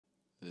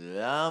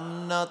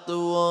I'm not the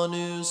one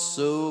who's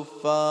so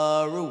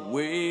far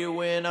away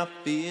when I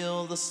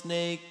feel the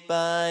snake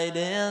bite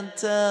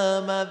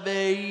into my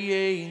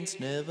veins.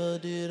 Never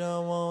did I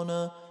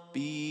wanna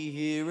be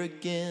here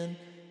again,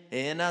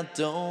 and I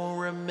don't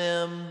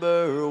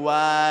remember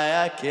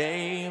why I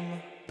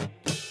came.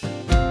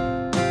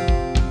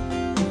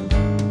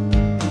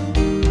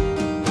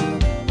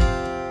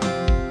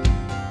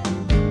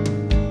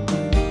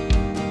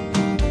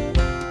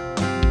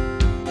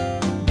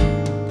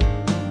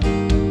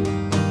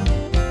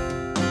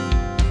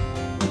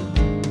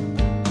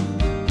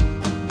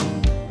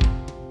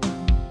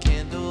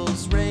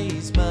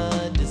 Raise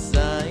my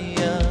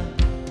desire,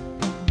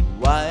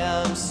 why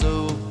I'm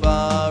so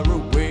far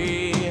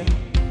away.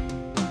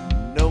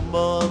 No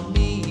more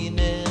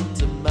meaning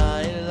to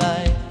my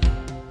life,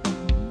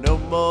 no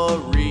more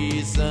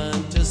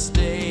reason to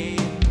stay.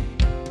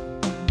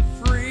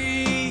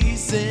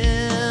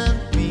 Freezing,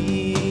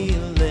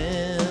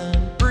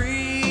 feeling,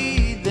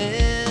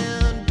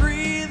 breathing,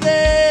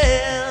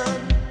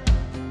 breathing.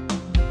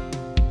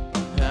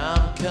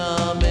 I'm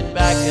coming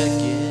back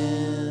again.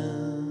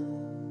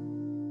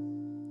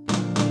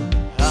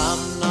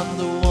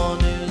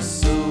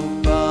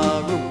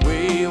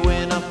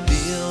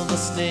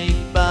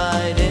 Snake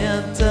bite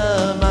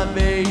into my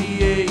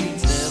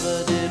veins.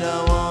 Never did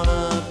I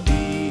wanna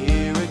be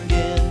here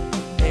again,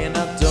 and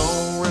I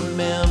don't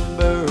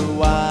remember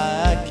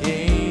why I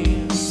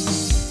came.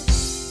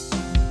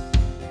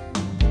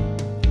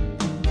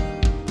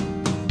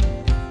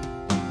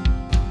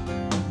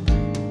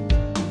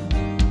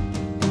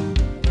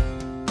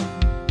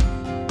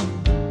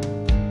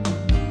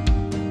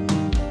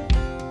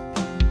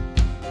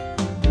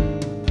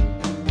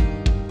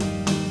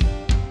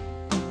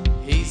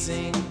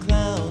 Hazing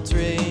clouds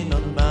rain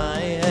on my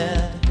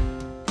head,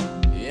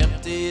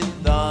 empty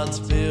thoughts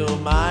fill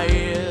my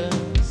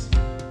ears.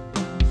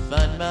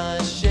 Find my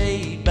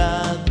shade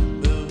by the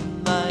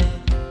moonlight,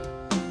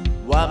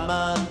 why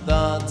my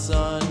thoughts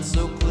aren't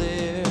so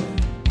clear.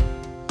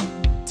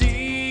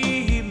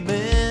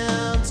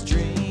 Demons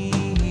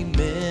dreaming,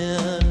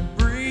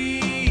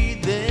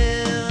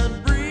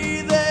 breathing,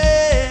 breathing.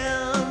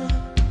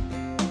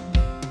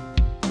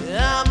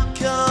 I'm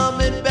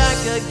coming back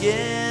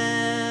again.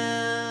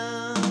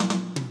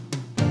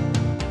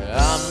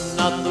 I'm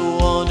not the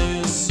one